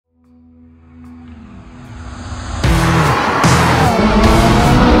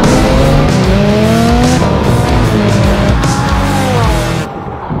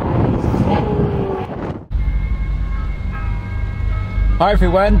Hi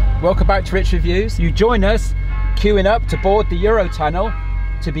everyone, welcome back to Rich Reviews. You join us queuing up to board the Eurotunnel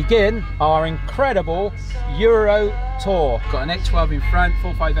to begin our incredible Euro tour. Got an 812 in front,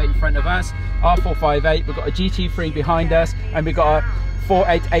 458 in front of us, R458, we've got a GT3 behind us, and we've got a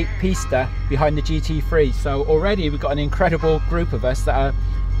 488 Pista behind the GT3. So already we've got an incredible group of us that are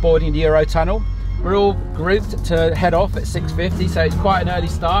boarding the Eurotunnel. We're all grouped to head off at 6:50, so it's quite an early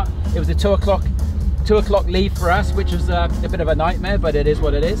start. It was a 2 o'clock leave for us, which was a bit of a nightmare, but it is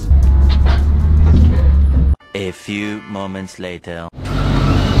what it is. A few moments later.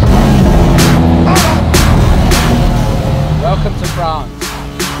 Welcome to France.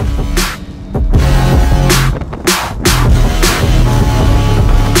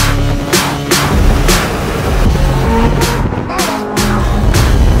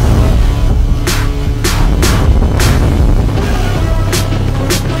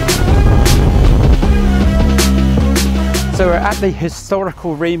 So we're at the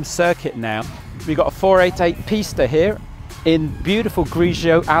historical Reims circuit now. We've got a 488 Pista here in beautiful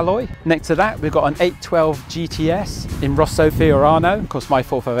Grigio alloy. Next to that, we've got an 812 GTS in Rosso Fiorano. Of course, my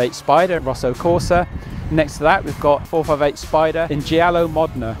 458 Spider in Rosso Corsa. Next to that, we've got 458 Spider in Giallo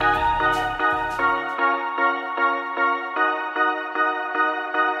Modena.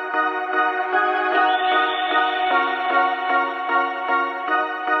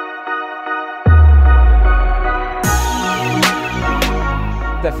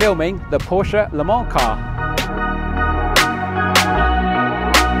 They're filming the Porsche Le Mans car.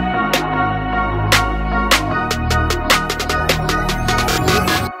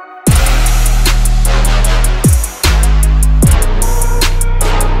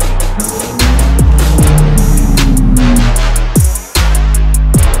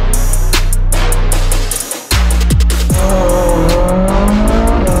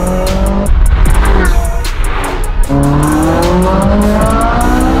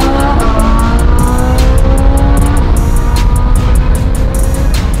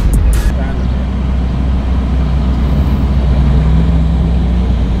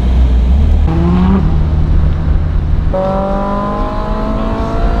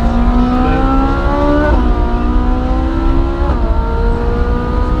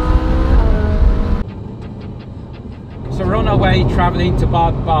 Travelling to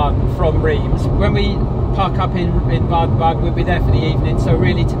Baden-Baden from Reims. When we park up in Baden-Baden, we'll be there for the evening, so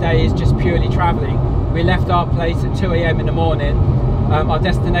really today is just purely travelling. We left our place at 2 AM in the morning. Our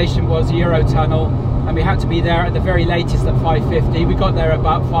destination was Eurotunnel, and we had to be there at the very latest at 5:50. We got there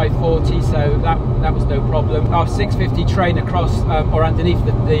about 5:40, so that was no problem. Our 6:50 train across or underneath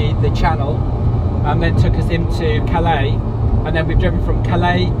the channel then took us into Calais, and then we've driven from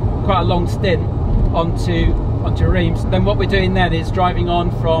Calais, quite a long stint, onto Reims. Then what we're doing then is driving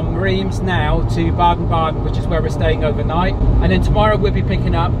on from Reims now to Baden-Baden, which is where we're staying overnight. And then tomorrow we'll be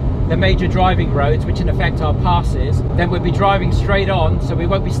picking up the major driving roads, which in effect are passes. Then we'll be driving straight on, so we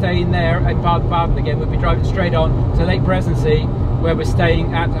won't be staying there in Baden-Baden again. We'll be driving straight on to Lake Brienz, where we're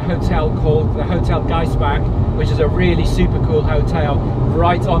staying at a hotel called the Hotel Geisbach, which is a really super cool hotel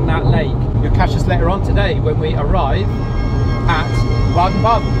right on that lake. You'll catch us later on today when we arrive at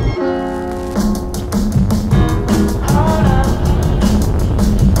Baden-Baden.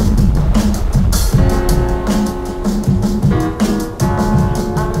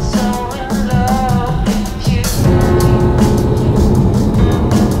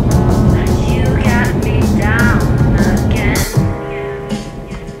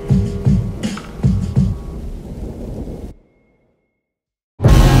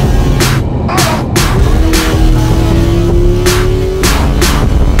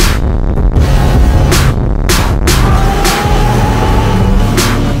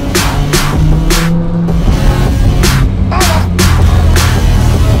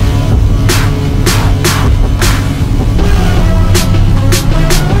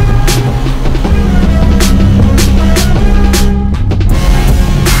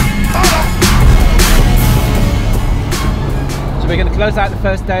 We're going to close out the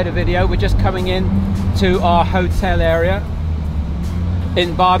first day of the video. We're just coming in to our hotel area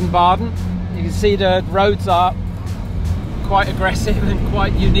in Baden-Baden. You can see the roads are quite aggressive and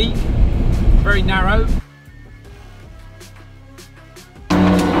quite unique, very narrow.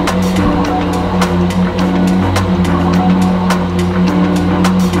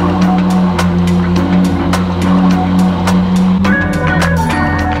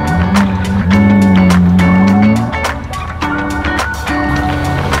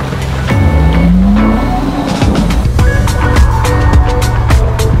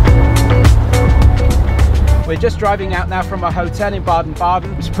 just driving out now from our hotel in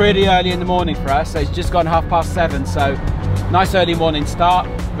Baden-Baden. It's pretty early in the morning for us, so it's just gone 7:30, so Nice early morning start.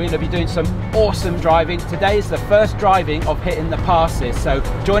 We're going to be doing some awesome driving. Today is the first driving of hitting the passes, so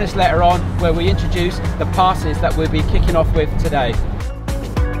join us later on where we introduce the passes that we'll be kicking off with today.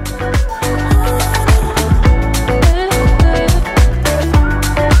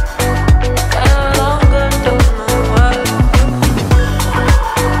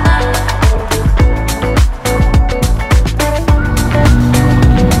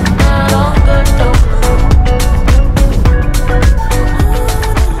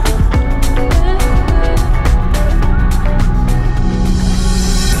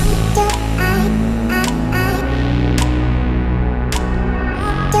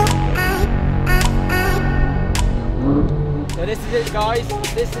 So this is it, guys.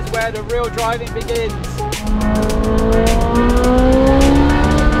 This is where the real driving begins.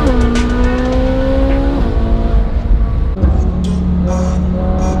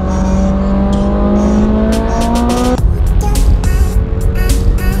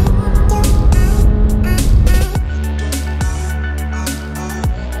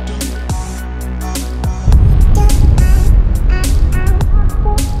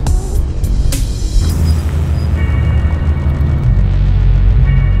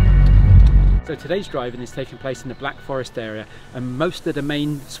 So today's driving is taking place in the Black Forest area, and most of the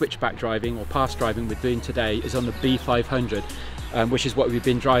main switchback driving or pass driving we're doing today is on the B500, which is what we've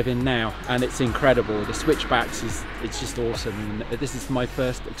been driving now, and it's incredible. The switchbacks it's just awesome. And this is my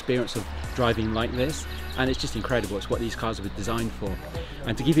first experience of driving like this, and it's just incredible. It's what these cars were designed for.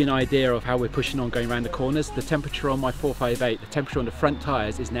 And to give you an idea of how we're pushing on going around the corners, the temperature on my 458, the temperature on the front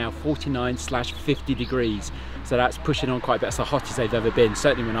tyres is now 49/50 degrees. So that's pushing on quite a bit. That's the hottest they've ever been,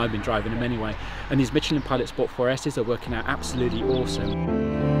 certainly when I've been driving them anyway. And these Michelin Pilot Sport 4Ss are working out absolutely awesome.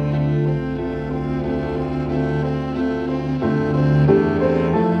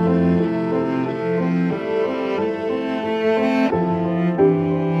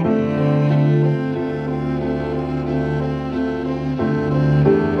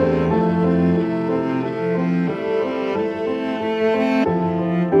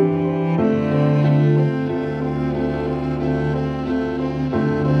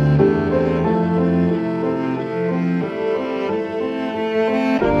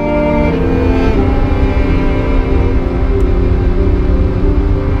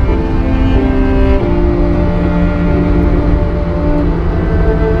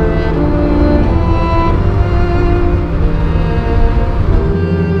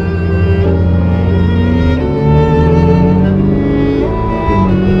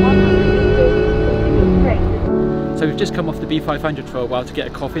 So we've just come off the B500 for a while to get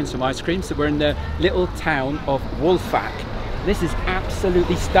a coffee and some ice cream. So we're in the little town of Wolfach. This is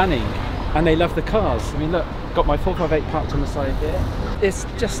absolutely stunning, and they love the cars. I mean, look, got my 458 parked on the side here. It's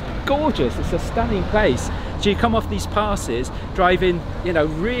just gorgeous. It's a stunning place. So you come off these passes driving, you know,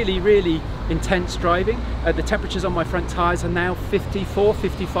 really intense driving. The temperatures on my front tyres are now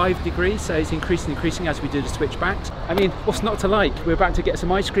 55 degrees, so it's increasing as we do the switchbacks. I mean, what's not to like? We're about to get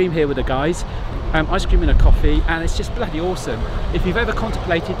some ice cream here with the guys. Ice cream and a coffee, and it's just bloody awesome. If you've ever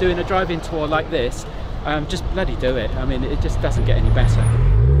contemplated doing a driving tour like this, just bloody do it. I mean, it just doesn't get any better.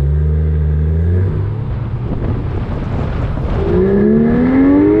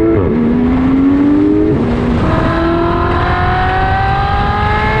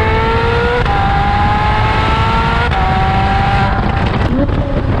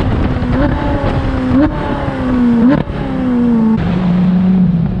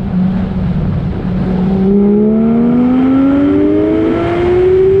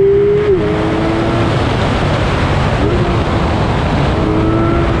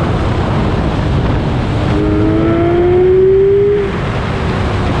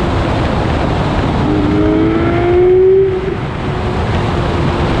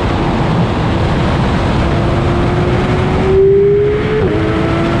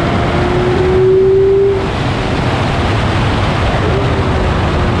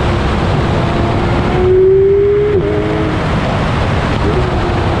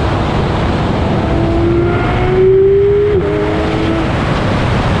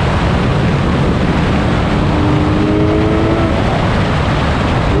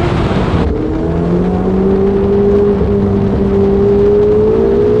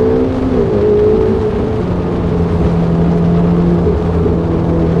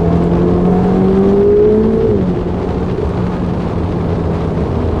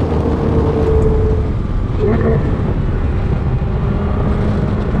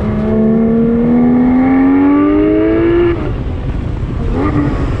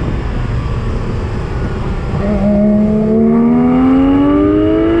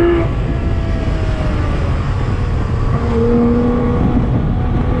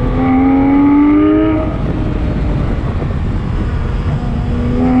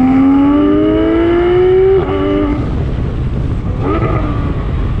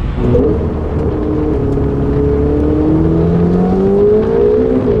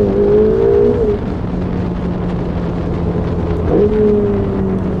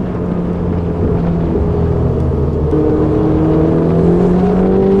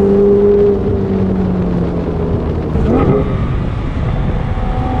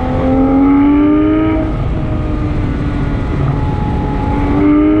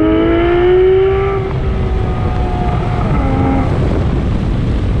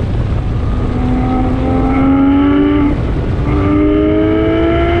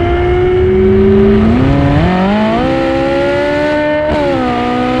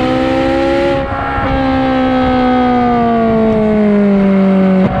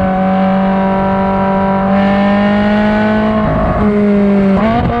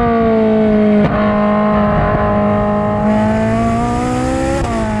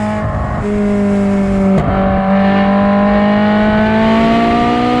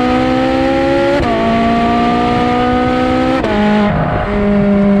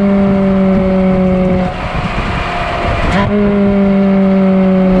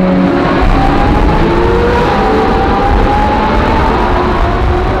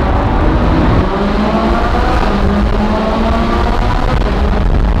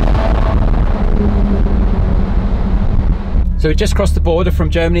 So we just crossed the border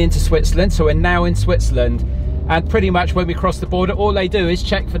from Germany into Switzerland, so we're now in Switzerland. And pretty much when we cross the border, all they do is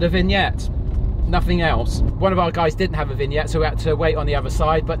check for the vignette, nothing else. One of our guys didn't have a vignette, so we had to wait on the other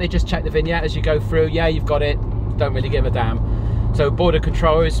side, but they just check the vignette as you go through. Yeah, you've got it, don't really give a damn. So border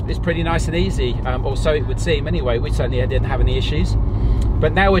control is pretty nice and easy, or so it would seem anyway. We certainly didn't have any issues.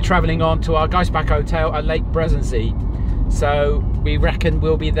 But now we're traveling on to our Geisbach hotel at Lake Brienz. So we reckon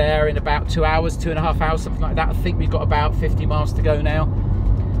we'll be there in about 2 hours, 2.5 hours, something like that. I think we've got about 50 miles to go now.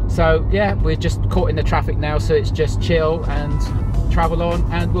 So yeah, we're just caught in the traffic now, so it's just chill and travel on,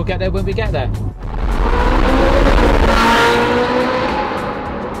 and we'll get there when we get there.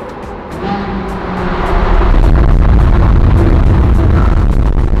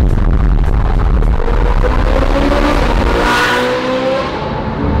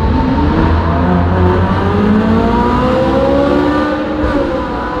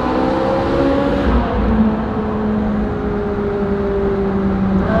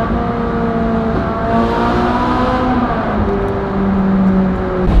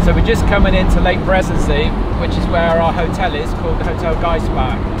 So we're just coming into Lake Brienz, which is where our hotel is, called the Hotel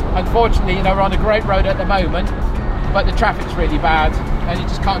Geisbach. Unfortunately, you know, we're on a great road at the moment, but the traffic's really bad and you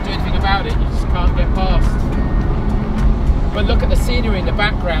just can't do anything about it. You just can't get past. But look at the scenery in the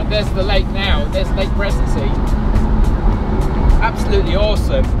background. There's the lake now. There's Lake Brienz. Absolutely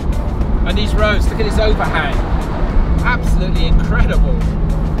awesome. And these roads, look at this overhang. Absolutely incredible.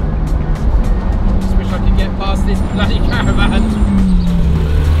 Just wish I could get past this bloody caravan.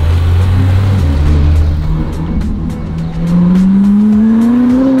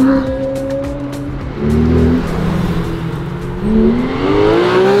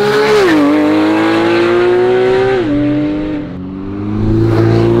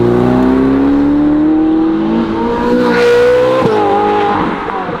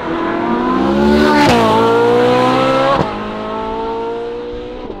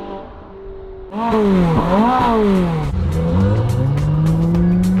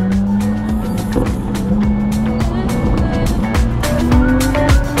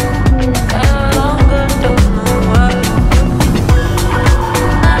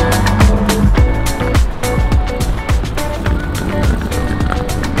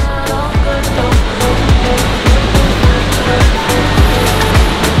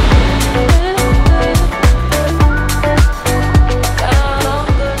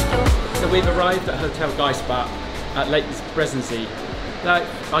 At Hotel Geisbach at Lake Brienz. No,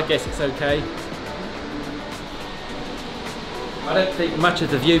 I guess it's okay. I don't think much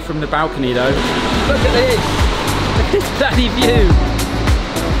of the view from the balcony though. Look at this! Look at that view!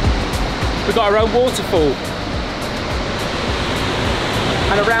 We've got our own waterfall.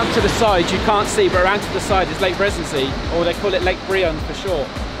 And around to the side, you can't see, but around to the side is Lake Brienz, or they call it Lake Brienz for short.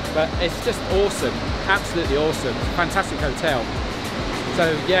 But it's just awesome, absolutely awesome. Fantastic hotel. So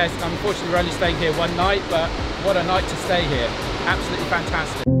yes, unfortunately we're only staying here one night, but what a night to stay here. Absolutely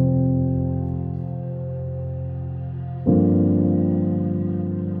fantastic.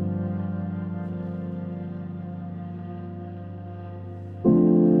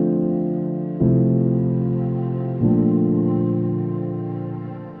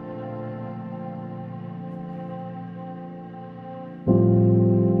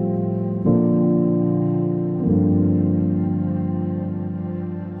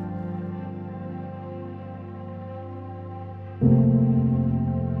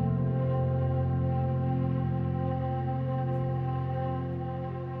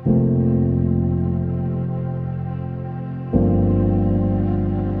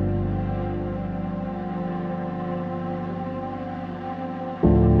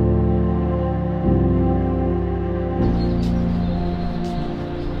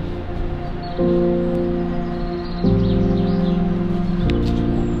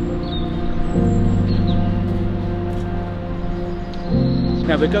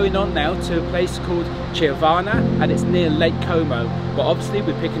 Now we're going on now to a place called Chiavenna, and it's near Lake Como. But obviously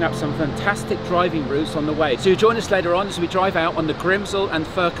we're picking up some fantastic driving routes on the way. So you'll join us later on as we drive out on the Grimsel and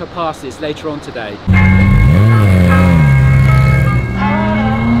Ferrari passes later on today.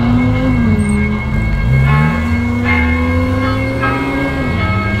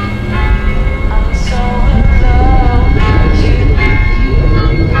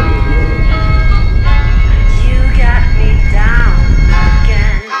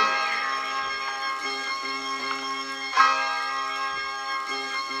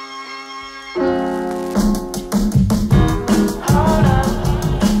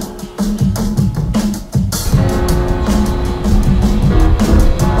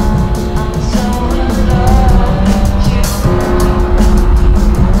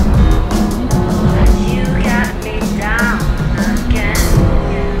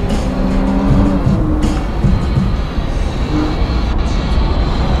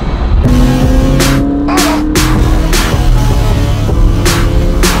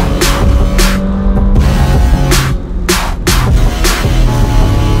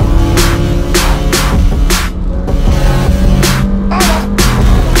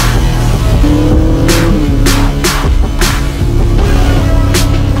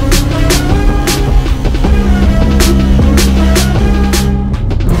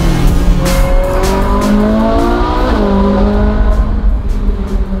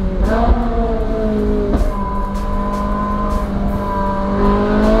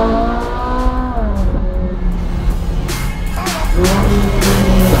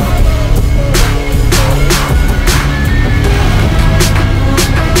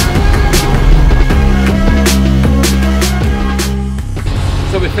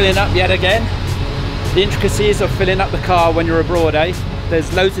 we're filling up yet again. The intricacies of filling up the car when you're abroad, eh?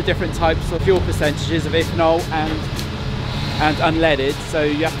 There's loads of different types of fuel percentages of ethanol and unleaded, so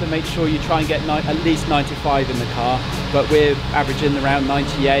you have to make sure you try and get at least 95 in the car, but we're averaging around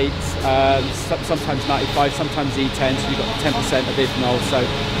 98, sometimes 95, sometimes E10, so you've got 10% of ethanol. So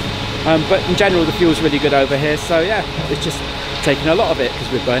but in general the fuel's really good over here, so yeah, it's just taking a lot of it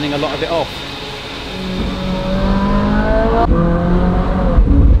because we're burning a lot of it off.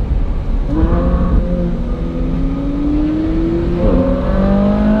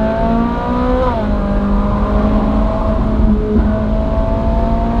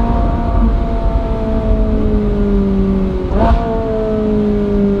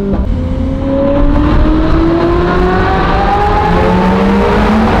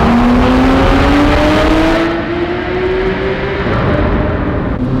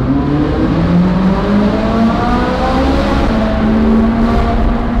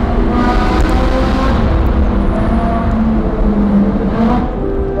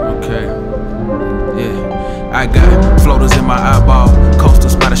 I got floaters in my eyeball,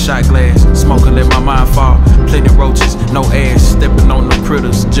 coasters by the shot glass, smoking let my mind fall. Plenty roaches, no ass, stepping on the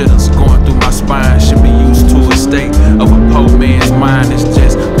critters, jitters going through my spine. Should be used to a state of a poor man's mind. It's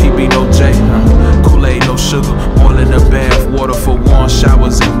just PB no J, Kool-Aid no sugar, boiling the bath water for warm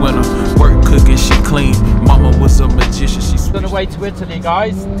showers in winter. Work cooking, she clean. Mama was a magician. She's on the way to Italy,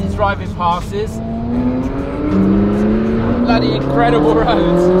 guys. These driving passes, bloody incredible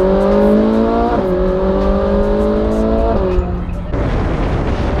roads.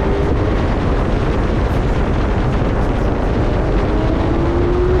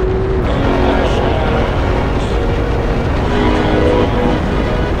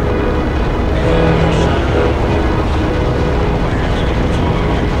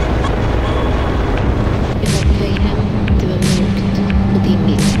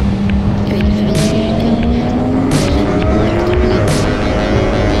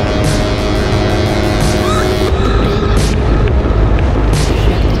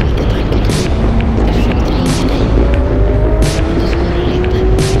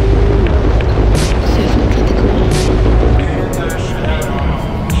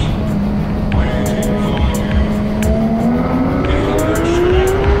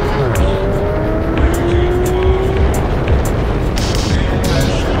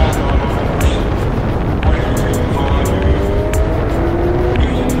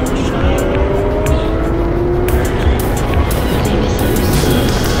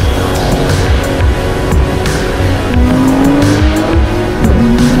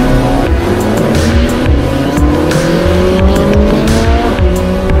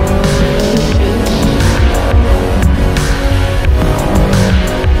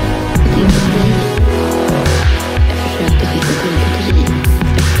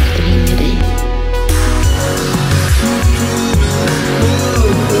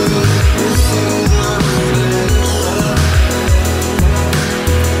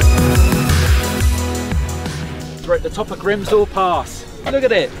 We're at the top of Grimsall Pass. Look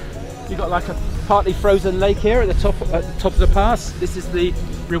at it. You've got like a partly frozen lake here at the top of the pass. This is the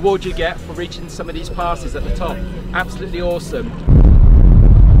reward you get for reaching some of these passes at the top. Absolutely awesome.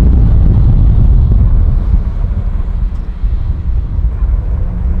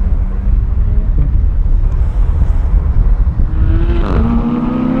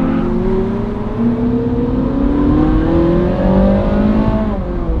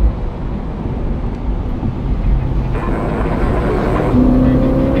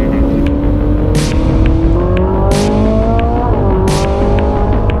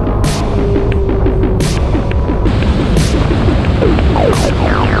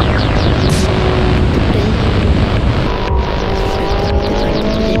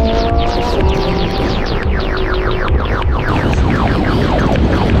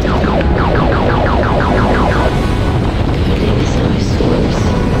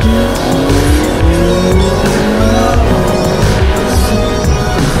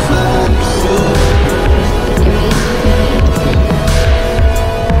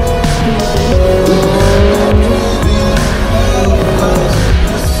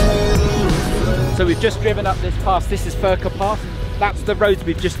 So we've just driven up this pass. This is Supercar Pass. That's the road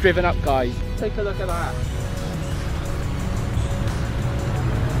we've just driven up, guys. Take a look at that.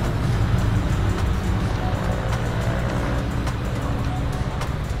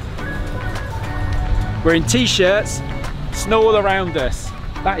 We're in t-shirts, snow all around us.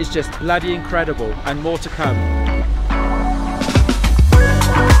 That is just bloody incredible, and more to come.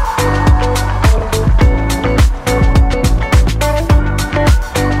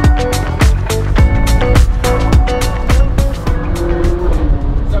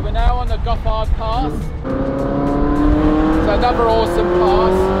 the Gothard Pass. So another awesome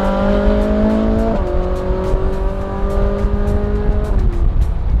pass.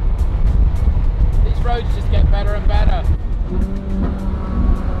 These roads just get better and better.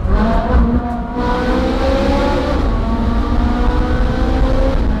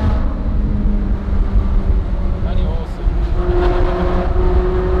 Bloody awesome.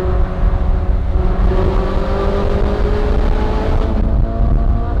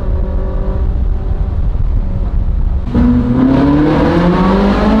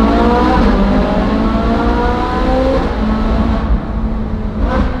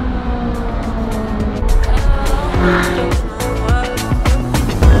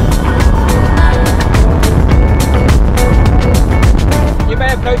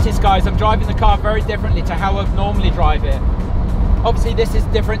 Guys, I'm driving the car very differently to how I would normally drive it. Obviously this is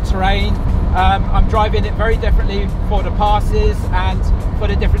different terrain. I'm driving it very differently for the passes and for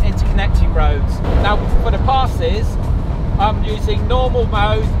the different interconnecting roads. Now for the passes, I'm using normal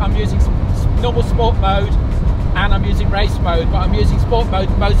mode, I'm using normal sport mode, and I'm using race mode, but I'm using sport mode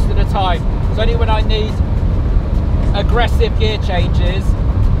most of the time. It's only when I need aggressive gear changes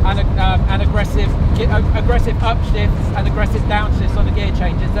and aggressive upshifts and aggressive downshifts on the gear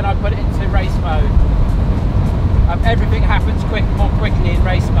changes, then I put it into race mode. Everything happens more quickly in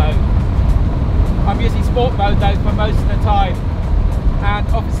race mode. I'm using sport mode though for most of the time, and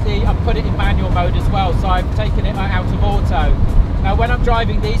obviously I've put it in manual mode as well, so I've taken it out of auto. Now when I'm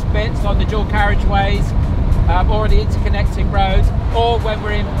driving these bits on the dual carriageways or the interconnecting roads, or when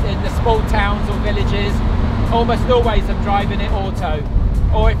we're in the small towns or villages, almost always I'm driving it auto.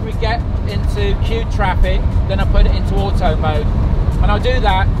 Or if we get into queued traffic, then I put it into auto mode. And I'll do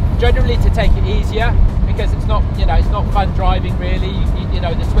that generally to take it easier, because it's not, you know, it's not fun driving really. You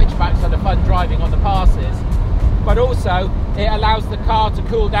know, the switchbacks are the fun driving on the passes. But also, it allows the car to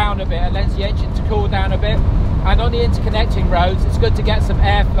cool down a bit, it lets the engine to cool down a bit. And on the interconnecting roads, it's good to get some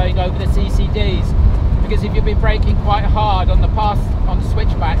air flowing over the CCDs, because if you've been braking quite hard on the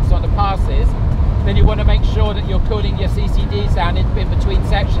switchbacks, on the passes, then you want to make sure that you're cooling your CCDs down in between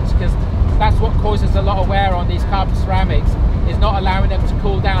sections, because that's what causes a lot of wear on these carbon ceramics, is not allowing them to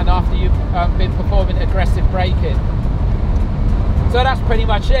cool down after you've been performing aggressive braking. So that's pretty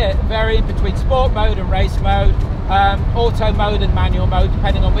much it, varying between sport mode and race mode, auto mode and manual mode,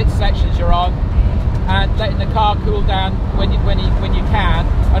 depending on which sections you're on, and letting the car cool down when you can,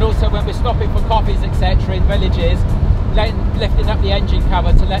 and also when we're stopping for coffees etc. in villages, lifting up the engine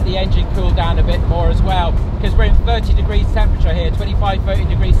cover to let the engine cool down a bit more as well, because we're in 30 degrees temperature here, 25-30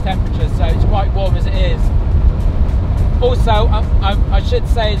 degrees temperature, so it's quite warm as it is. Also, I should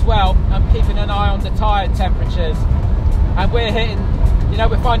say as well, I'm keeping an eye on the tyre temperatures, and we're hitting, you know,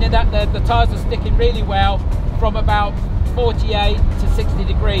 we're finding that the tyres are sticking really well from about 48 to 60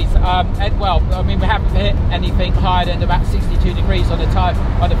 degrees. Well, I mean, we haven't hit anything higher than about 62 degrees on the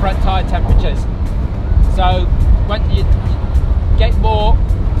front tyre temperatures. So when you get more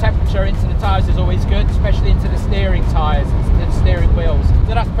temperature into the tyres is always good, especially into the steering tyres, into the steering wheels.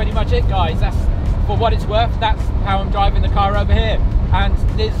 So that's pretty much it, guys. That's, for what it's worth, that's how I'm driving the car over here. And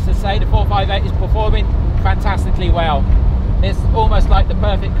needless to say, the 458 is performing fantastically well. It's almost like the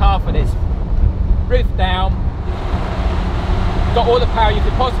perfect car for this. Roof down, got all the power you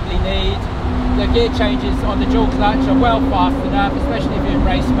could possibly need. The gear changes on the dual clutch are well fast enough, especially if you're in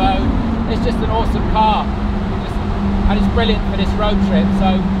race mode. It's just an awesome car, and it's brilliant for this road trip.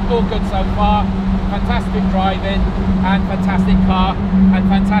 So all good so far. Fantastic driving and fantastic car and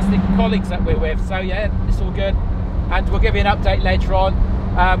fantastic colleagues that we're with. So yeah, it's all good, and we'll give you an update later on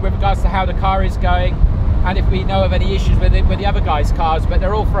with regards to how the car is going, and if we know of any issues with the other guys' cars. But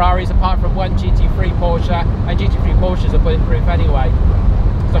they're all Ferraris apart from one GT3 Porsche, and GT3 Porsches are bulletproof anyway.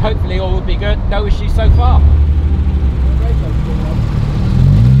 So hopefully all will be good. No issues so far.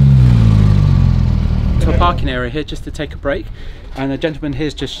 To a parking area here just to take a break, and the gentleman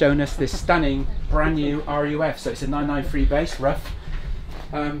here's just shown us this stunning brand new RUF. So it's a 993 base rough.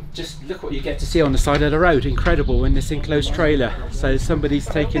 Just look what you get to see on the side of the road. Incredible in this enclosed trailer. So somebody's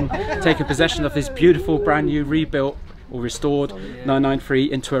taken possession of this beautiful brand new rebuilt or restored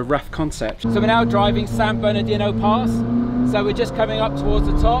 993 into a rough concept. So we're now driving San Bernardino Pass. So we're just coming up towards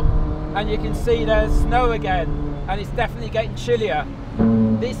the top, and you can see there's snow again, and it's definitely getting chillier.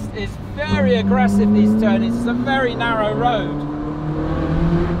 This is very aggressive, these turnings. It's a very narrow road.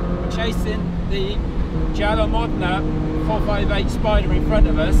 We're chasing the Chiavenna 458 Spider in front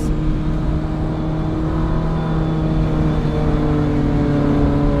of us.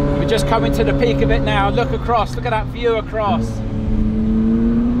 We're just coming to the peak of it now. Look across, look at that view across.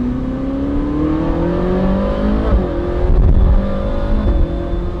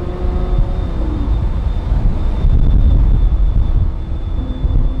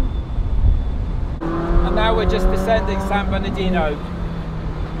 just descending San Bernardino.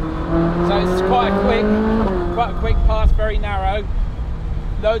 So it's quite a quick pass, very narrow.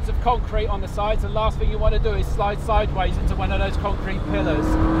 Loads of concrete on the sides. The last thing you want to do is slide sideways into one of those concrete pillars.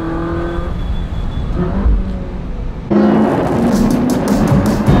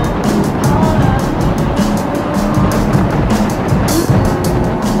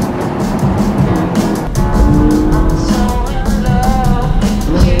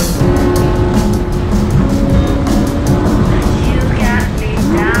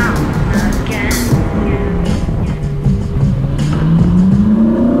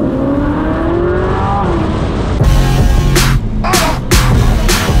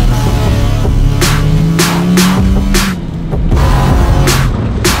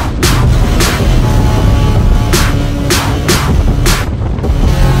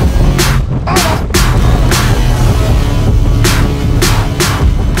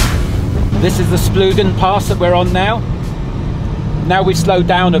 This is the Splugen Pass that we're on now. Now we've slowed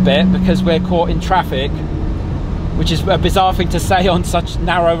down a bit because we're caught in traffic, which is a bizarre thing to say on such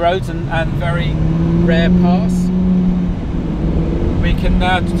narrow roads and very rare pass. We can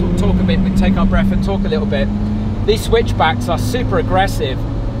talk a bit, we can take our breath and talk a little bit. These switchbacks are super aggressive.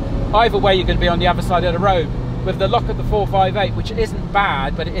 Either way you're going to be on the other side of the road. With the lock of the 458, which isn't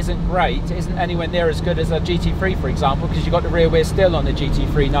bad, but it isn't great. It isn't anywhere near as good as a GT3, for example, because you've got the rear wheel still on the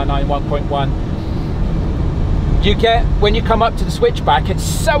GT3 991.1. You get, when you come up to the switchback, it's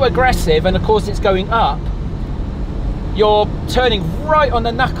so aggressive, and of course it's going up. You're turning right on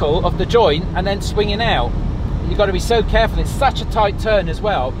the knuckle of the joint and then swinging out. You've got to be so careful. It's such a tight turn as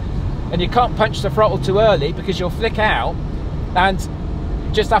well, and you can't punch the throttle too early because you'll flick out. And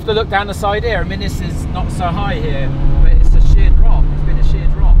just have to look down the side here. I mean, this is not so high here, but it's a sheer drop. It's been a sheer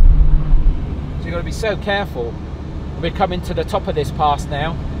drop. So you've got to be so careful. We're coming to the top of this pass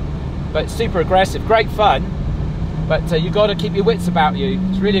now, but it's super aggressive, great fun, but you've got to keep your wits about you.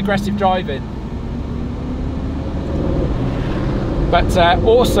 It's really aggressive driving. But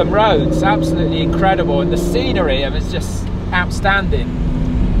awesome roads, absolutely incredible, and the scenery is just outstanding.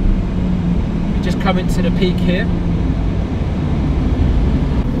 We just come into the peak here.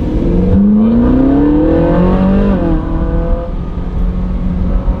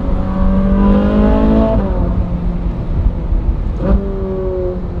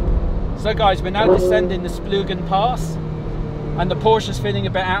 So guys, we're now descending the Splugen Pass, and the Porsche's feeling a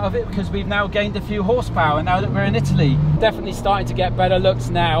bit out of it because we've now gained a few horsepower now that we're in Italy. Definitely starting to get better looks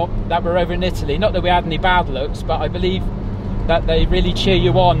now that we're over in Italy. Not that we had any bad looks, but I believe that they really cheer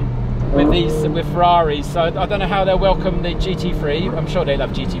you on with Ferraris. So I don't know how they'll welcome the GT3. I'm sure they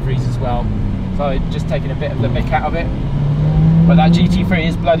love GT3s as well. So just taking a bit of the mick out of it. But that GT3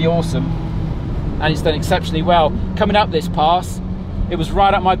 is bloody awesome, and it's done exceptionally well. Coming up this pass, it was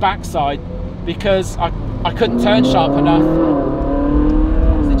right up my backside because I couldn't turn sharp enough.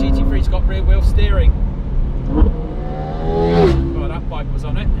 The GT3's got rear wheel steering. Oh, that bike was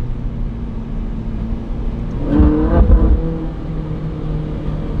on it.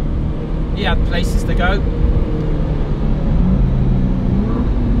 He had places to go.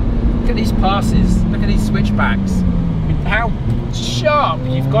 Look at these passes, look at these switchbacks. I mean, how sharp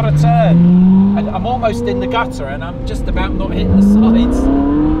you've got to turn. And I'm almost in the gutter and I'm just about not hitting the sides.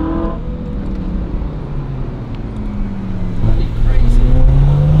 Bloody crazy.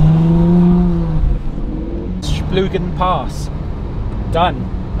 Splugen Pass. Done.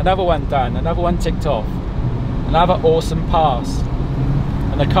 Another one done. Another one ticked off. Another awesome pass.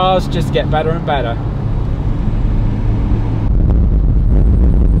 And the cars just get better and better.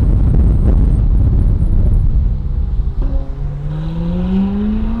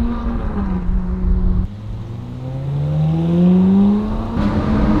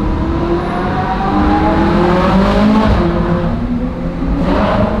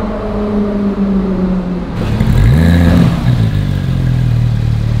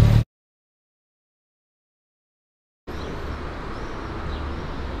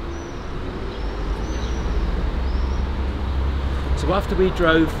 So after we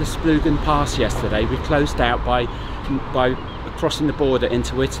drove the Splugen Pass yesterday, we closed out by crossing the border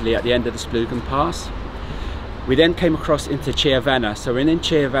into Italy at the end of the Splugen Pass. We then came across into Chiavenna, so we're in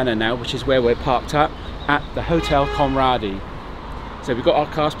Chiavenna now, which is where we're parked up at the Hotel Conradi. So we've got our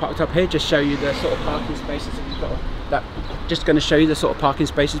cars parked up here, just show you the sort of parking spaces that we've got. Just going to show you the sort of parking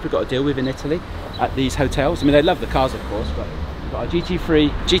spaces we've got to deal with in Italy at these hotels. I mean, they love the cars, of course, but we've got our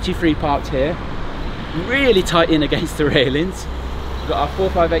GT3 parked here, really tight in against the railings. We've got our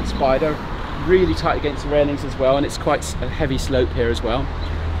 458 Spider, really tight against the railings as well, and it's quite a heavy slope here as well.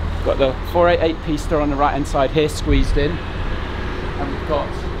 We've got the 488 Pista on the right hand side here, squeezed in, and we've got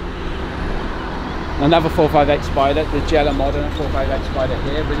Another 458 Spider, the Jella modern 458 Spider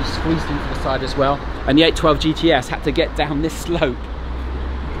here, really squeezed into the side as well. And the 812 GTS had to get down this slope.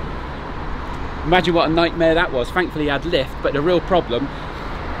 Imagine what a nightmare that was. Thankfully he had lift, but the real problem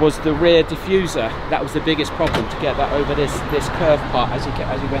was the rear diffuser. That was the biggest problem, to get that over this curve part as he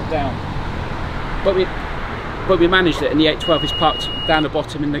went down. But we managed it, and the 812 is parked down the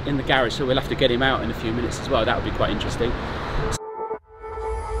bottom in the garage, so we'll have to get him out in a few minutes as well. That would be quite interesting.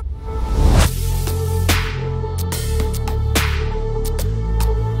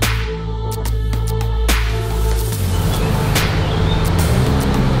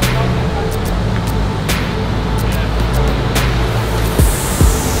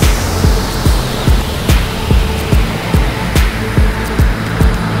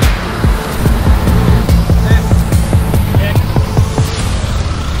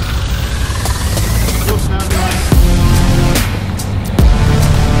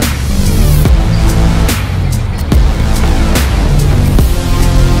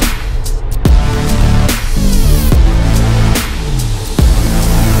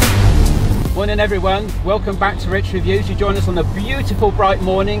 Morning everyone, welcome back to Rich Reviews. You join us on a beautiful bright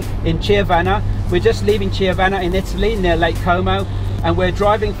morning in Chiavenna. We're just leaving Chiavenna in Italy near Lake Como, and we're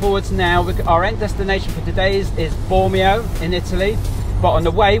driving forwards now. Our end destination for today is Bormio in Italy, but on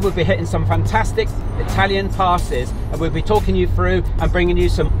the way we'll be hitting some fantastic Italian passes, and we'll be talking you through and bringing you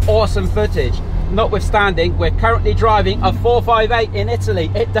some awesome footage. Notwithstanding, we're currently driving a 458 in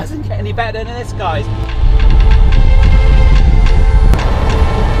Italy. It doesn't get any better than this, guys.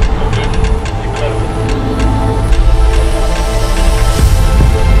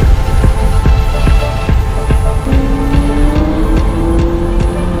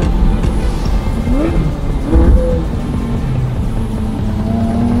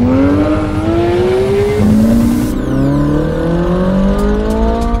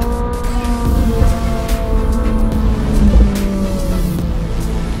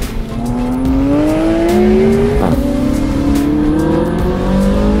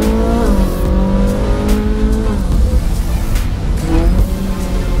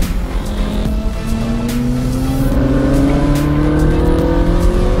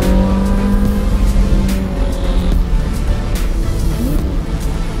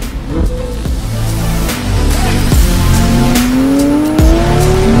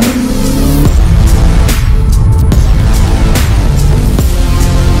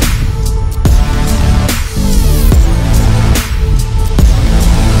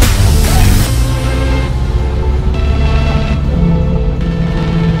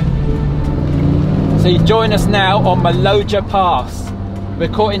 So you join us now on Maloja Pass. We're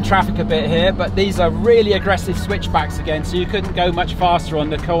caught in traffic a bit here, but these are really aggressive switchbacks again, so you couldn't go much faster on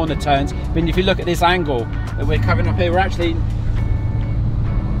the corner turns. But if you look at this angle that we're covering up here, we're actually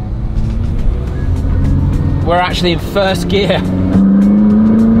in first gear.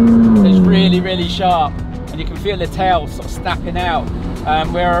 It's really sharp, and you can feel the tail sort of snapping out.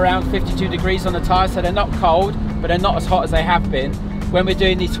 We're around 52 degrees on the tyres, so they're not cold, but they're not as hot as they have been. When we're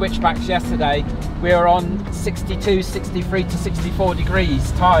doing these switchbacks yesterday, we were on 62, 63 to 64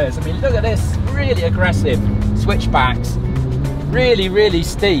 degrees tyres. I mean, look at this, really aggressive switchbacks. Really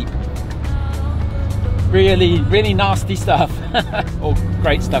steep. Really nasty stuff. Or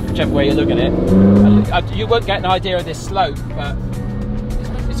great stuff, whichever way you look at it. You won't get an idea of this slope, but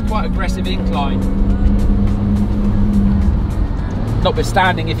it's quite aggressive incline.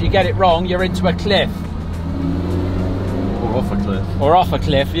 Notwithstanding, if you get it wrong, you're into a cliff. Or off a cliff. Or off a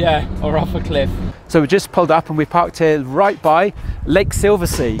cliff, yeah, or off a cliff. So we just pulled up and we parked here right by Lake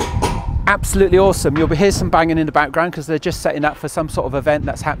Silversea. Absolutely awesome. You'll hear some banging in the background because they're just setting up for some sort of event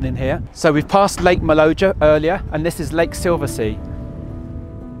that's happening here. So we've passed Lake Maloja earlier, and this is Lake Silversea.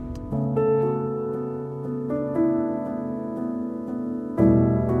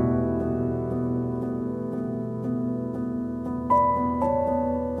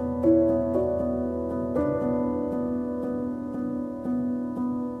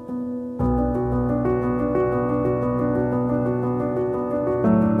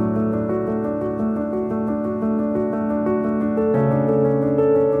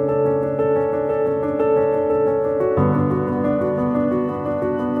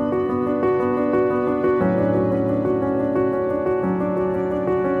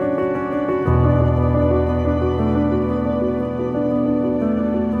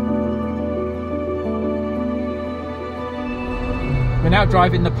 We're now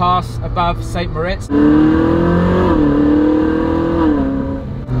driving the pass above St. Moritz.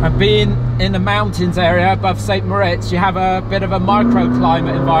 And being in the mountains area above St. Moritz, you have a bit of a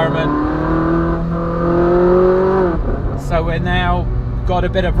microclimate environment. So we're now got a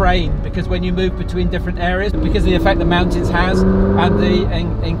bit of rain, because when you move between different areas, because of the effect the mountains has and the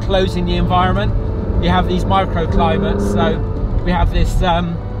enclosing the environment, you have these microclimates. So we have this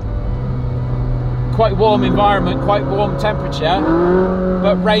quite warm environment, quite warm temperature,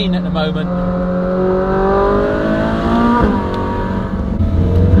 but rain at the moment.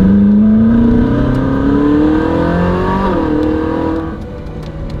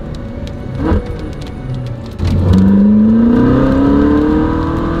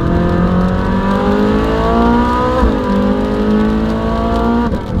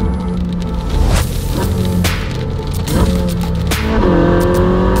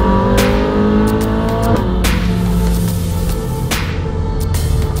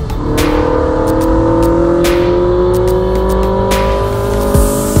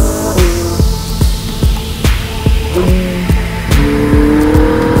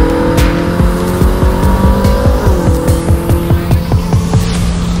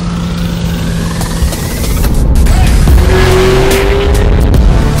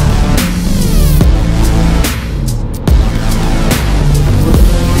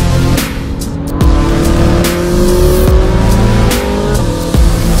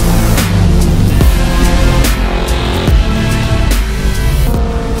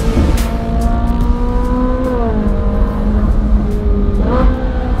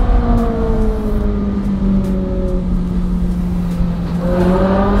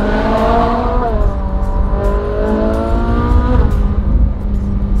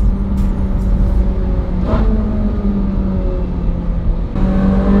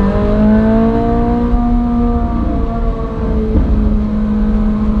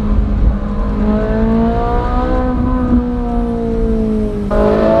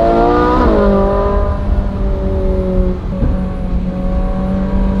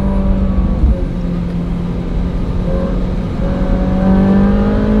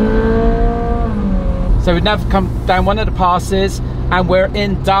 So we've now come down one of the passes and we're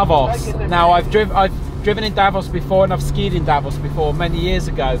in Davos. Now I've driven in Davos before, and I've skied in Davos before many years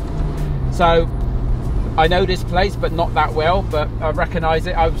ago. So I know this place, but not that well, but I recognise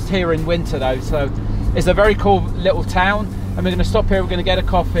it. I was here in winter though, so it's a very cool little town, and we're going to stop here, we're going to get a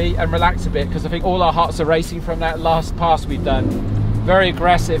coffee and relax a bit, because I think all our hearts are racing from that last pass we've done. Very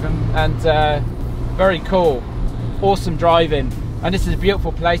aggressive and very cool. Awesome driving. And this is a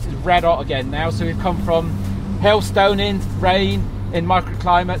beautiful place. It's red hot again now, so we've come from hailstone in, rain in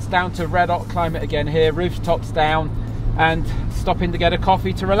microclimates, down to red hot climate again here, rooftops down, and stopping to get a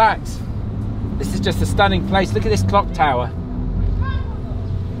coffee to relax. This is just a stunning place. Look at this clock tower.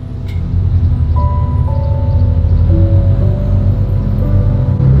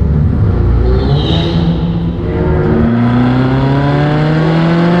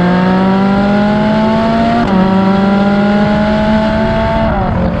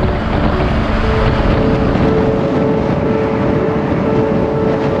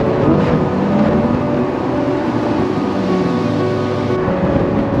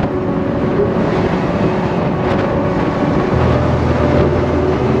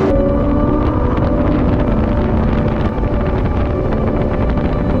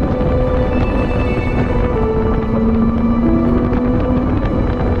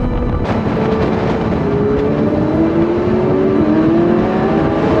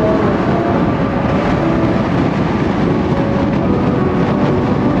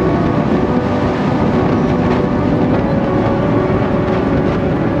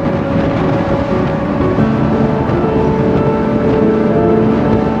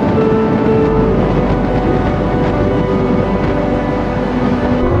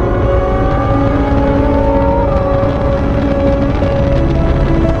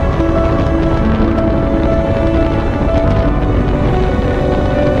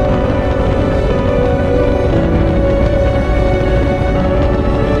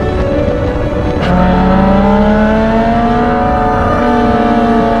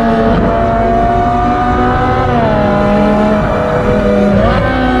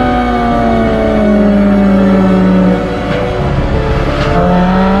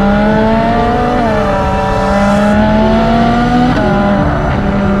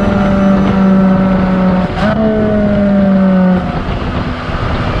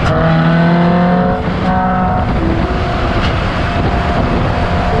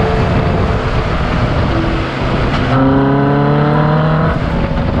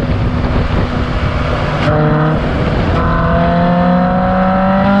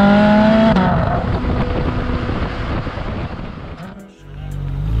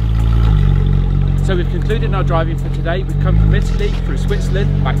 So we've concluded our driving for today. We've come from Italy through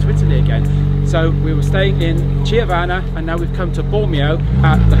Switzerland back to Italy again. So we were staying in Chiavenna and now we've come to Bormio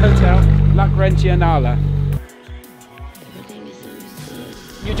at the Hotel Lake Brienz.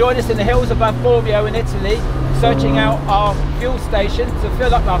 You join us in the hills above Bormio in Italy, searching out our fuel station to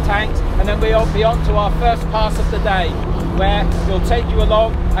fill up our tanks, and then we'll be on to our first pass of the day, where we'll take you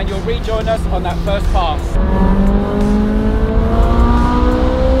along and you'll rejoin us on that first pass.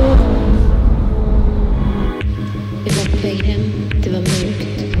 Det var på väg hem, det var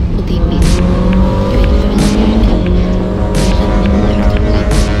mörkt och dimmigt. Jag gick för en cirkel. Jag kände mig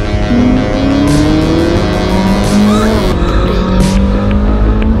nöjd.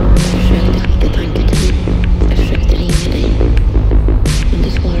 Jag försökte skicka tankar till dig. Jag försökte ringa dig. Men du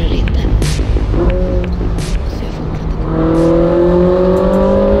svarade inte. Så jag fortsatte.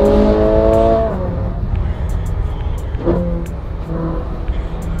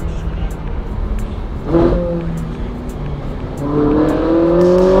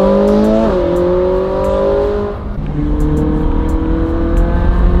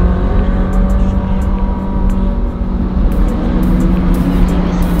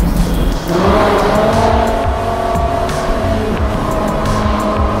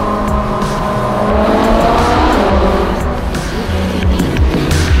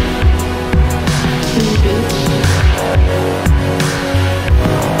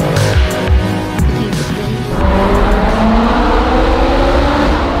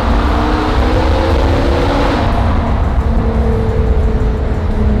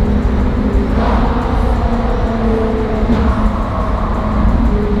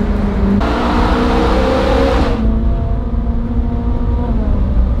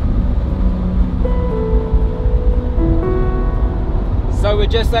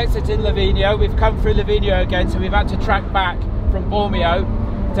 Just exited Livigno. We've come through Livigno again, so we've had to track back from Bormio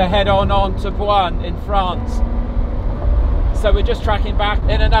to head on to Beaune in France. So we're just tracking back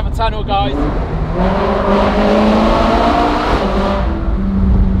in another tunnel, guys.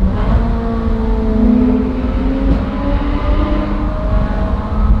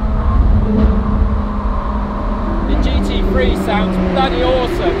 The GT3 sounds bloody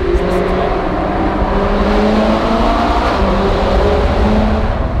awesome. Let's listen to it.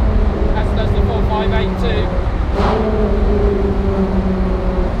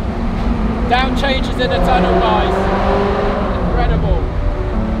 Down changes in the tunnel, guys. Incredible.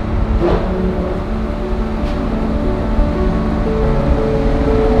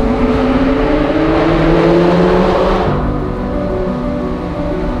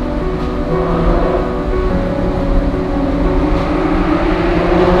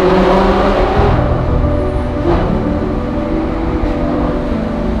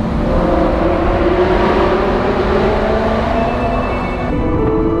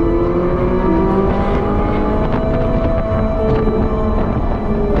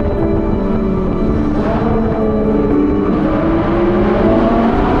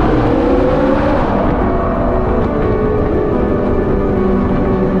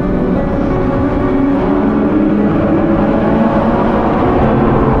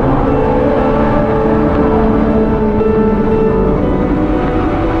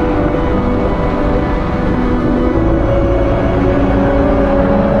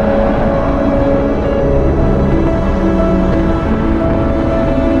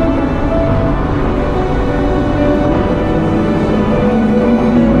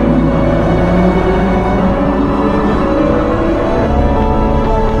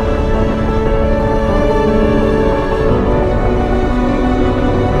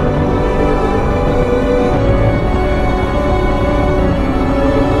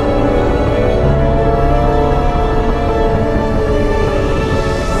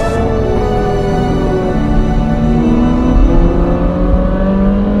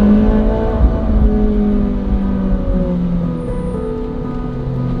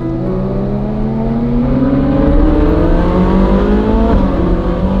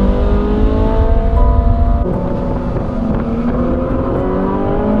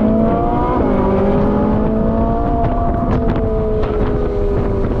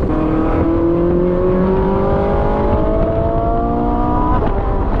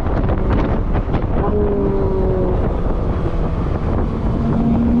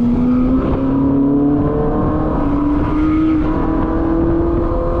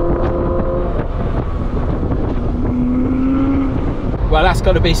 Well, that's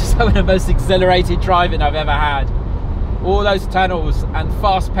got to be some of the most exhilarating driving I've ever had. All those tunnels and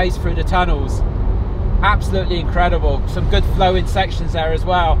fast pace through the tunnels. Absolutely incredible. Some good flowing sections there as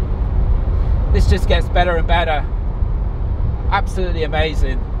well. This just gets better and better. Absolutely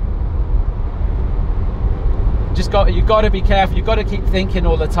amazing. you've got to be careful. You've got to keep thinking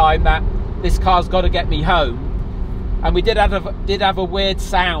all the time that this car's got to get me home. And we did have a weird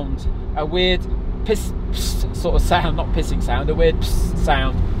sound, a weird piss sort of sound, not pissing sound, a weird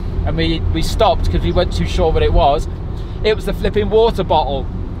sound. And we stopped because we weren't too sure what it was. It was the flipping water bottle.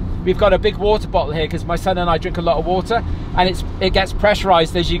 We've got a big water bottle here because my son and I drink a lot of water, and it gets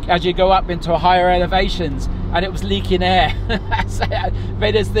pressurized as you go up into higher elevations, and it was leaking air. So it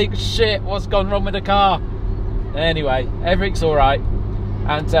made us think, shit, what's gone wrong with the car? Anyway, everything's all right,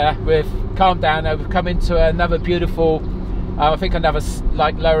 and we've calmed down. We've come into another beautiful, I think another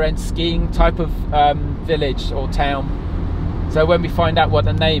like lower end skiing type of village or town. So when we find out what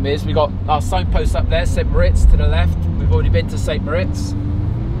the name is, we got our signpost up there, St. Moritz to the left. We've already been to St. Moritz.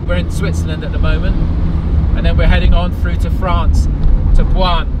 We're in Switzerland at the moment, and then we're heading on through to France, to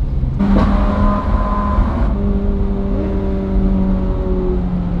Beaune.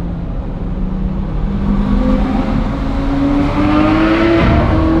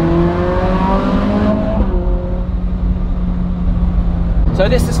 So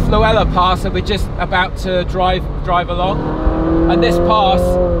this is Fluella Pass, and we're just about to drive along. And this pass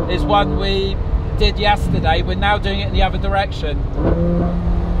is one we did yesterday. We're now doing it in the other direction.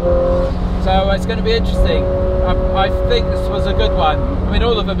 So it's going to be interesting. I think this was a good one. I mean,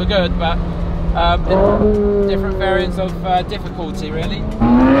 all of them are good, but different variants of difficulty, really.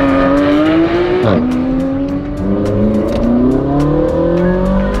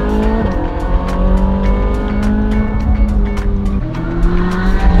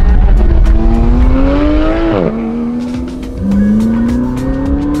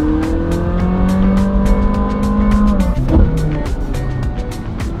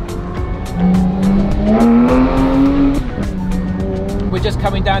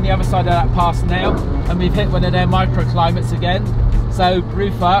 Coming down the other side of that pass now, and we've hit one of their microclimates again. So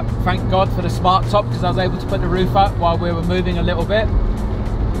roof up, thank God for the smart top, because I was able to put the roof up while we were moving a little bit.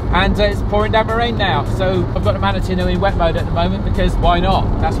 And it's pouring down the rain now, so I've got the Manatino in wet mode at the moment, because why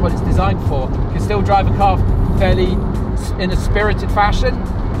not? That's what it's designed for. You can still drive a car fairly in a spirited fashion,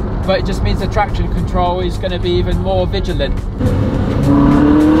 but it just means the traction control is going to be even more vigilant.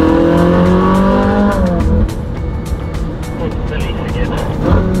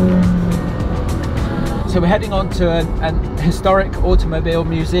 So we're heading on to an historic automobile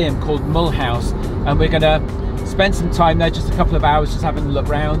museum called Mulhouse, and we're going to spend some time there, just a couple of hours, just having a look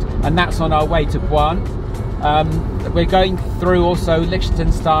round, and that's on our way to Beaune. We're going through also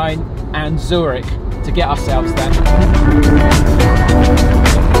Liechtenstein and Zurich to get ourselves there.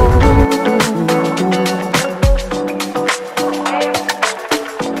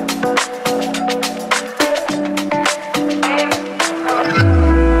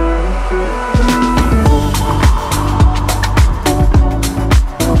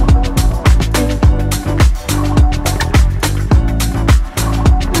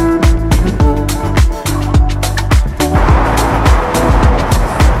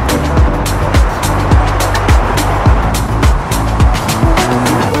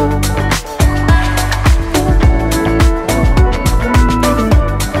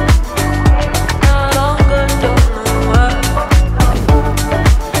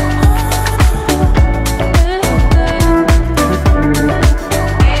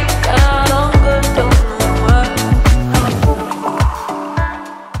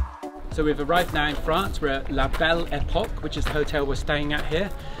 So we've arrived now in France. We're at La Belle Époque, which is the hotel we're staying at here.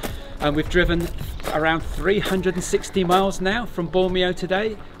 And we've driven around 360 miles now from Bormio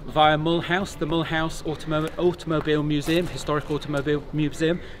today via Mulhouse, the Mulhouse Automobile Museum, Historic Automobile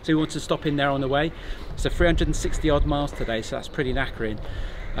Museum. So we want to stop in there on the way. So 360 odd miles today, so that's pretty knackering.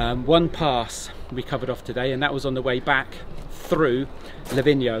 One pass we covered off today, and that was on the way back through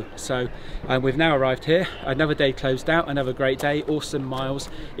Livigno. So we've now arrived here. Another day closed out, another great day, awesome miles,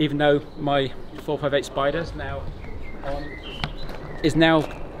 even though my 458 Spider is now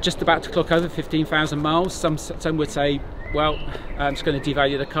just about to clock over 15,000 miles. Some would say, well, I'm just going to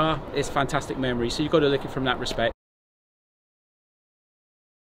devalue the car. It's fantastic memory, so you've got to look at it from that respect.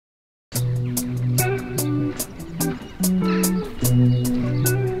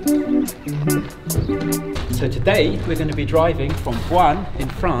 So today we're going to be driving from Beaune in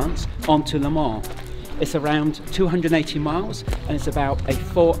France onto Le Mans. It's around 280 miles and it's about a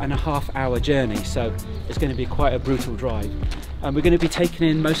 4.5 hour journey, so it's going to be quite a brutal drive. And we're going to be taking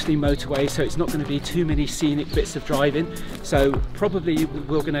in mostly motorway, so it's not going to be too many scenic bits of driving. So probably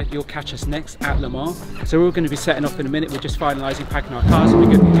you'll catch us next at Le Mans. So we're going to be setting off in a minute. We're just finalising packing our cars and we're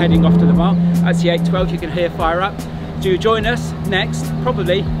going to be heading off to Le Mans. That's the 812, you can hear fire up. Do join us next,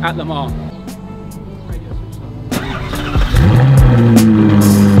 probably at Le Mans.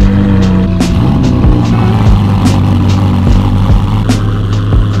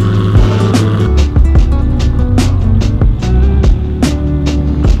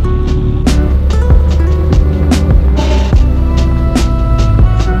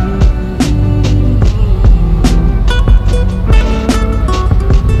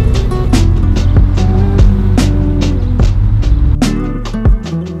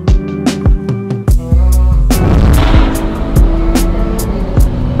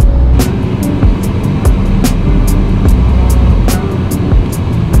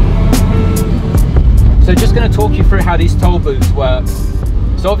 So just going to talk you through how these toll booths work.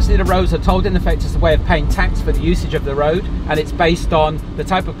 So obviously the roads are tolled in effect as a way of paying tax for the usage of the road, and it's based on the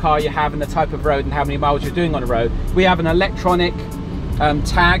type of car you have and the type of road and how many miles you're doing on the road. We have an electronic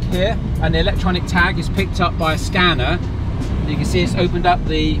tag here, and the electronic tag is picked up by a scanner. You can see it's opened up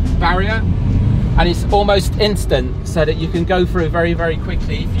the barrier, and it's almost instant, so that you can go through very, very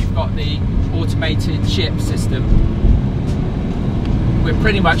quickly if you've got the automated chip system. We're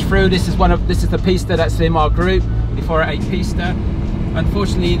pretty much through. This is the pista that's in our group, the 488 pista.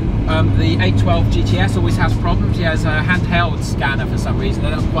 Unfortunately, the 812 GTS always has problems. He has a handheld scanner for some reason.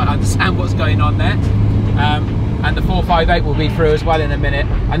 I don't quite understand what's going on there. And the 458 will be through as well in a minute.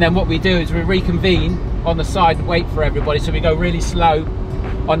 And then what we do is we reconvene on the side and wait for everybody. So we go really slow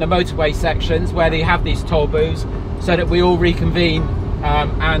on the motorway sections where they have these toll booths, so that we all reconvene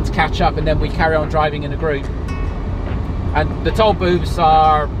and catch up, and then we carry on driving in a group. And the toll booths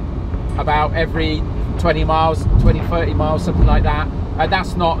are about every 20 miles, 20, 30 miles, something like that.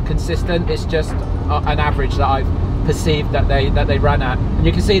 That's not consistent, it's just an average that I've perceived that they run at. And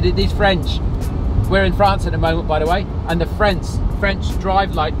you can see that these French, we're in France at the moment, by the way, and the French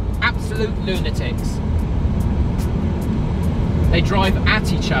drive like absolute lunatics. They drive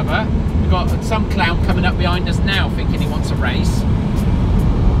at each other. We've got some clown coming up behind us now thinking he wants a race.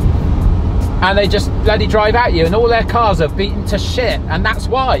 And they just bloody drive at you, and all their cars are beaten to shit. And that's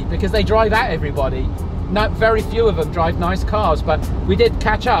why, because they drive at everybody. No, very few of them drive nice cars, but we did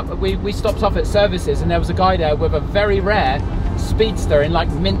catch up. We stopped off at services, and there was a guy there with a very rare Speedster in like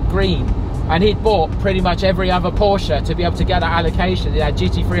mint green, and he'd bought pretty much every other Porsche to be able to get that allocation. He had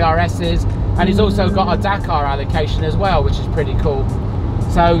GT3 RSs, and he's also got a Dakar allocation as well, which is pretty cool.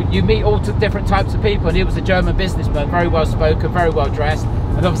 So you meet all different types of people, and he was a German businessman, very well spoken, very well dressed,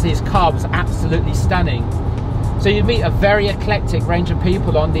 and obviously his car was absolutely stunning. So you meet a very eclectic range of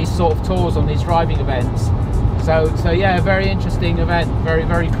people on these sort of tours, on these driving events. So yeah, a very interesting event, very,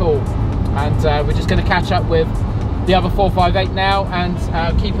 very cool. And we're just going to catch up with the other 458 now,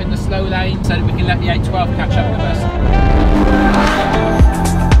 and keep in the slow lane so that we can let the 812 catch up with us.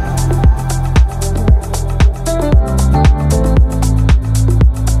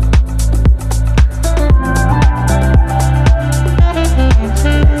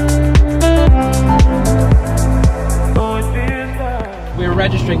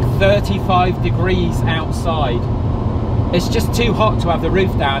 Registering 35 degrees outside. It's just too hot to have the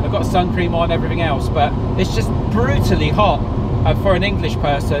roof down. I've got sun cream on, everything else, but it's just brutally hot for an English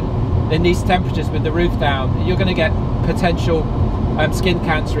person in these temperatures with the roof down. You're going to get potential skin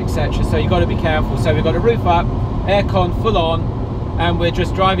cancer, etc. So you've got to be careful. So we've got a roof up, aircon full on, and we're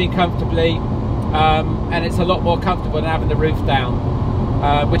just driving comfortably, and it's a lot more comfortable than having the roof down.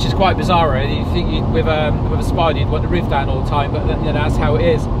 Which is quite bizarre, really. You think with a Spider you'd want the roof down all the time, but you know, that's how it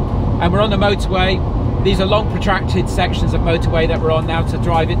is. And we're on the motorway. These are long protracted sections of motorway that we're on now to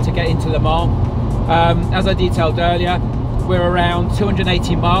drive it to get into Le Mans. As I detailed earlier, we're around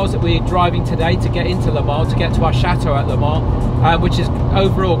 280 miles that we're driving today to get into Le Mans, to get to our chateau at Le Mans, which is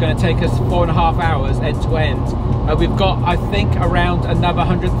overall going to take us 4.5 hours end to end. We've got, I think, around another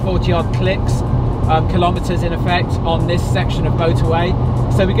 140 odd kilometers in effect on this section of motorway,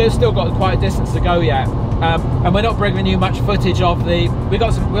 so we've still got quite a distance to go yet, and we're not bringing you much footage of the. We're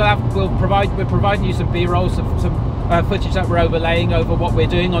providing you some B-rolls, some footage that we're overlaying over what we're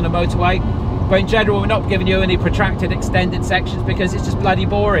doing on the motorway, but in general we're not giving you any protracted extended sections because it's just bloody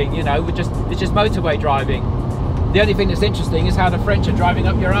boring, you know. It's just motorway driving. The only thing that's interesting is how the French are driving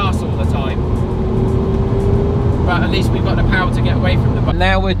up your arse all the time. But at least we've got the power to get away from them.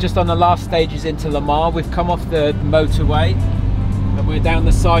 Now we're just on the last stages into Le Mans. We've come off the motorway and we're down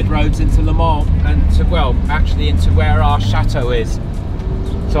the side roads into Le Mans, and actually into where our chateau is.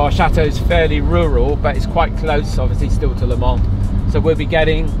 So our chateau is fairly rural, but it's quite close obviously still to Le Mans. So we'll be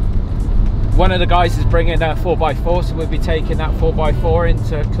getting, one of the guys is bringing a 4x4, so we'll be taking that 4x4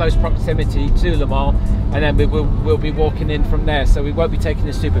 into close proximity to Le Mans, and then we'll be walking in from there. So we won't be taking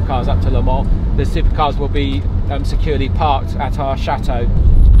the supercars up to Le Mans. The supercars will be securely parked at our chateau.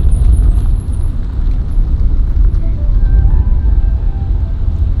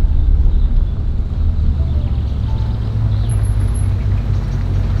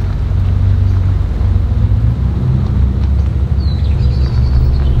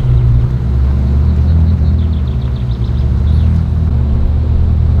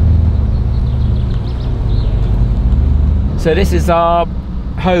 So this is our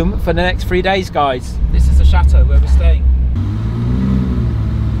home for the next 3 days, guys. This is the chateau where we're staying.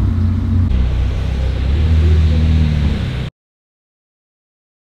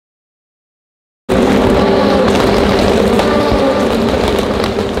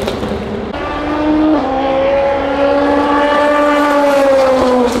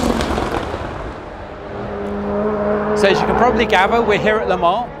 probably gather, we're here at Le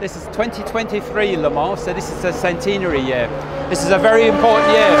Mans. This is 2023 Le Mans, so this is a centenary year. This is a very important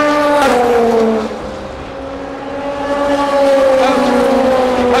year.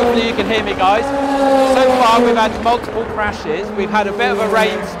 Hopefully you can hear me, guys. So far we've had multiple crashes. We've had a bit of a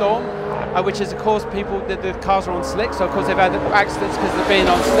rainstorm, which has caused people, the cars are on slicks, so of course they've had accidents because they've been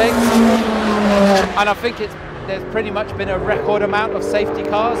on slicks. And I think there's pretty much been a record amount of safety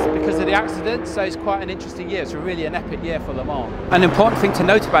cars because of the accidents, so it's quite an interesting year. It's really an epic year for Le Mans. An important thing to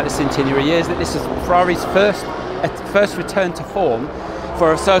note about the centenary year is that this is Ferrari's first return to form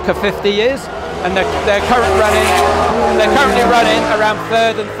for circa 50 years, and they're currently running around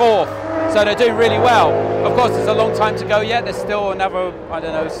 3rd and 4th, so they're doing really well. Of course, there's a long time to go yet. There's still another, I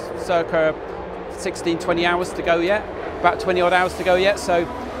don't know, circa 16-20 hours to go yet, about 20 odd hours to go yet, so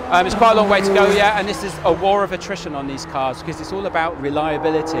it's quite a long way to go yet, and this is a war of attrition on these cars because it's all about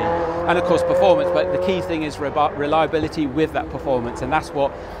reliability and of course performance, but the key thing is reliability with that performance, and that's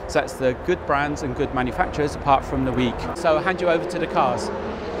what sets the good brands and good manufacturers apart from the weak. So I'll hand you over to the cars.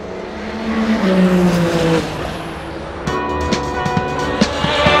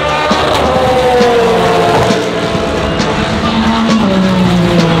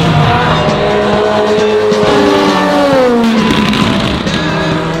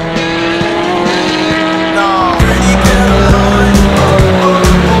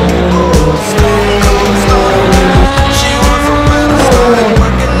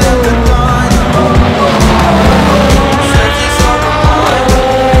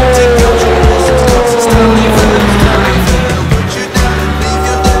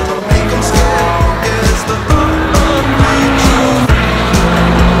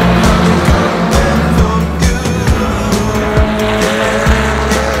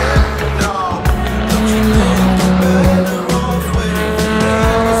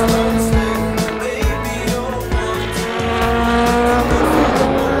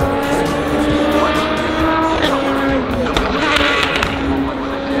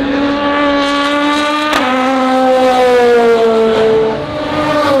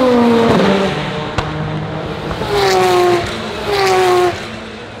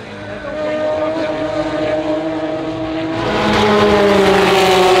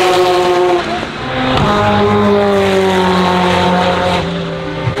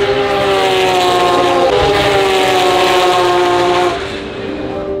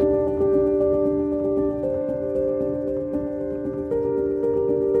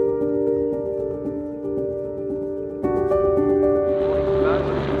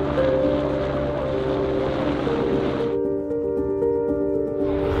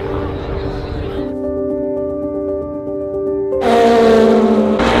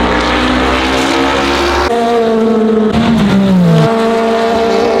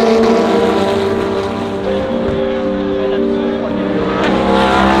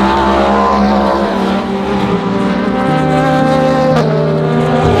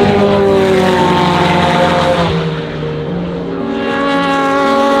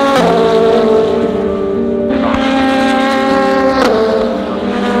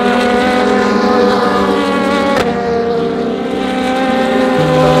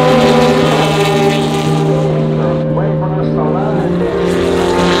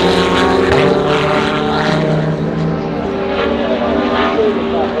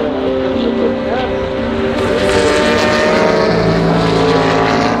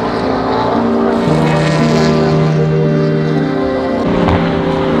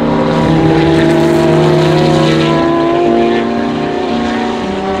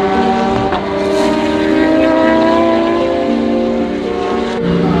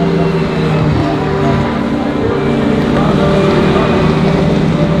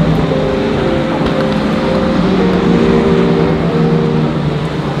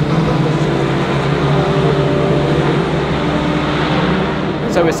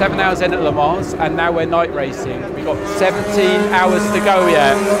 So we're 7 hours in at Le Mans and now we're night racing. We've got 17 hours to go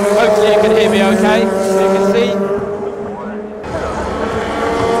yet. Hopefully you can hear me okay, so you can see.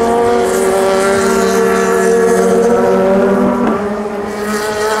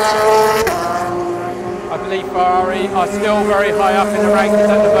 I believe Ferrari are still very high up in the rankings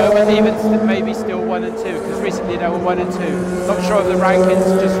at the moment, even maybe still 1 and 2, because recently they were 1 and 2. Not sure of the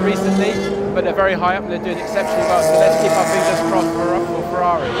rankings just recently, but they're very high up and they're doing exceptionally well, so let's keep our fingers crossed for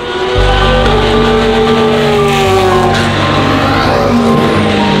Ferrari.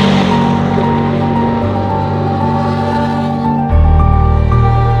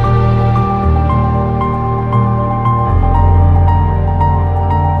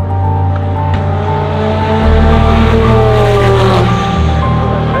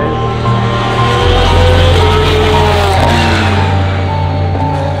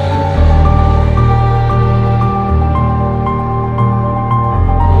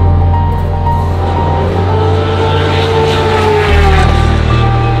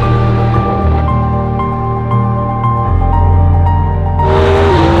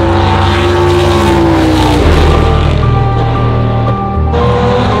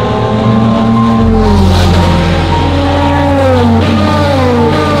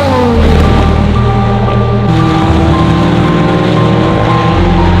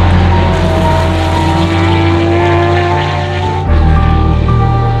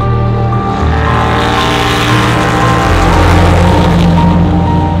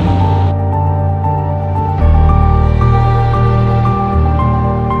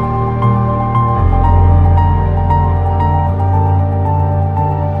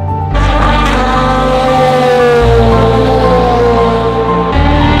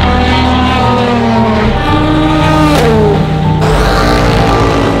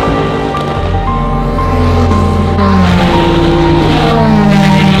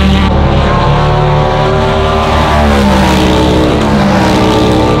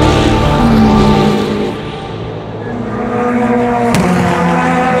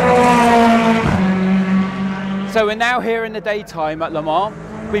 here in the daytime at Le Mans.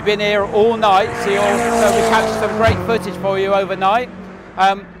 We've been here all night, so we captured some great footage for you overnight.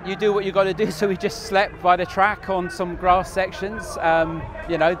 You do what you got to do, so we just slept by the track on some grass sections.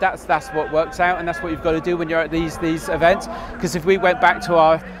 You know, that's what works out, and that's what you've got to do when you're at these events. Because if we went back to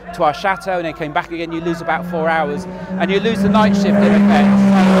our chateau and then came back again, you lose about 4 hours, and you lose the night shift in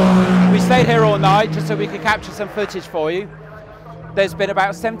effect. We stayed here all night just so we could capture some footage for you. There's been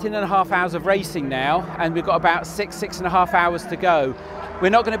about 17.5 hours of racing now, and we've got about 6.5 hours to go. We're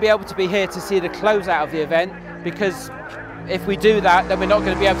not going to be able to be here to see the closeout of the event, because if we do that, then we're not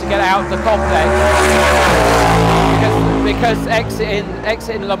going to be able to get out the complex, because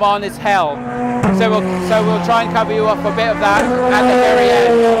exiting Le Mans is hell. So we'll try and cover you off a bit of that at the very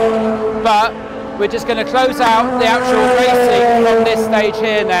end. But we're just going to close out the actual racing from this stage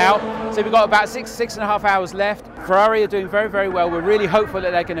here now. So we've got about 6.5 hours left. Ferrari are doing very, very well. We're really hopeful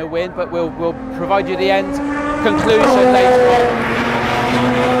that they're going to win, but we'll provide you the end conclusion later on.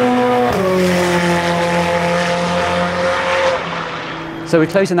 So we're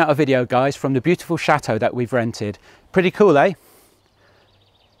closing out a video, guys, from the beautiful chateau that we've rented. Pretty cool, eh?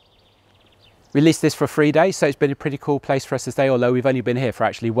 We leased this for 3 days, so it's been a pretty cool place for us to stay, although we've only been here for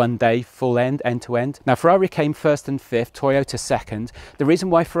actually 1 day, full end to end. Now, Ferrari came first and fifth, Toyota second. The reason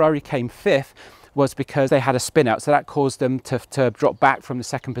why Ferrari came fifth was because they had a spin out, so that caused them to drop back from the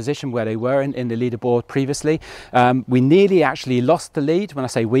second position where they were in the leaderboard previously. We nearly actually lost the lead, when I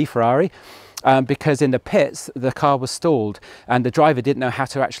say we, Ferrari. Because in the pits the car was stalled and the driver didn't know how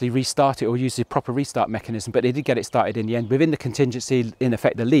to actually restart it or use the proper restart mechanism, but they did get it started in the end within the contingency, in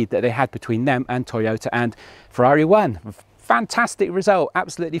effect the lead that they had between them and Toyota, and Ferrari won. Fantastic result,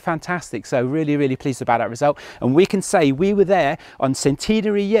 absolutely fantastic. So really, really pleased about that result, and we can say we were there on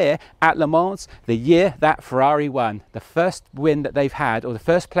Centenary year at Le Mans, the year that Ferrari won, the first win that they've had, or the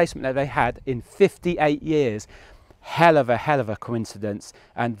first placement that they had in 58 years. Hell of a coincidence,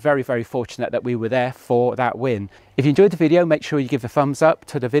 and very, very fortunate that we were there for that win. If you enjoyed the video, make sure you give a thumbs up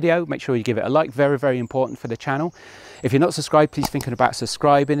to the video, make sure you give it a like, very, very important for the channel. If you're not subscribed, please think about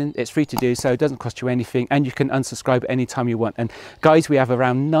subscribing. It's free to do so, it doesn't cost you anything, and you can unsubscribe anytime you want. And guys, we have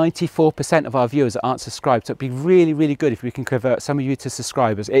around 94% of our viewers that aren't subscribed, so it'd be really, really good if we can convert some of you to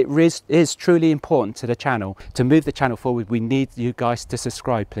subscribers. It is truly important to the channel. To move the channel forward, we need you guys to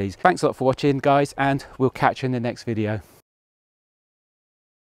subscribe, please. Thanks a lot for watching, guys, and we'll catch you in the next video.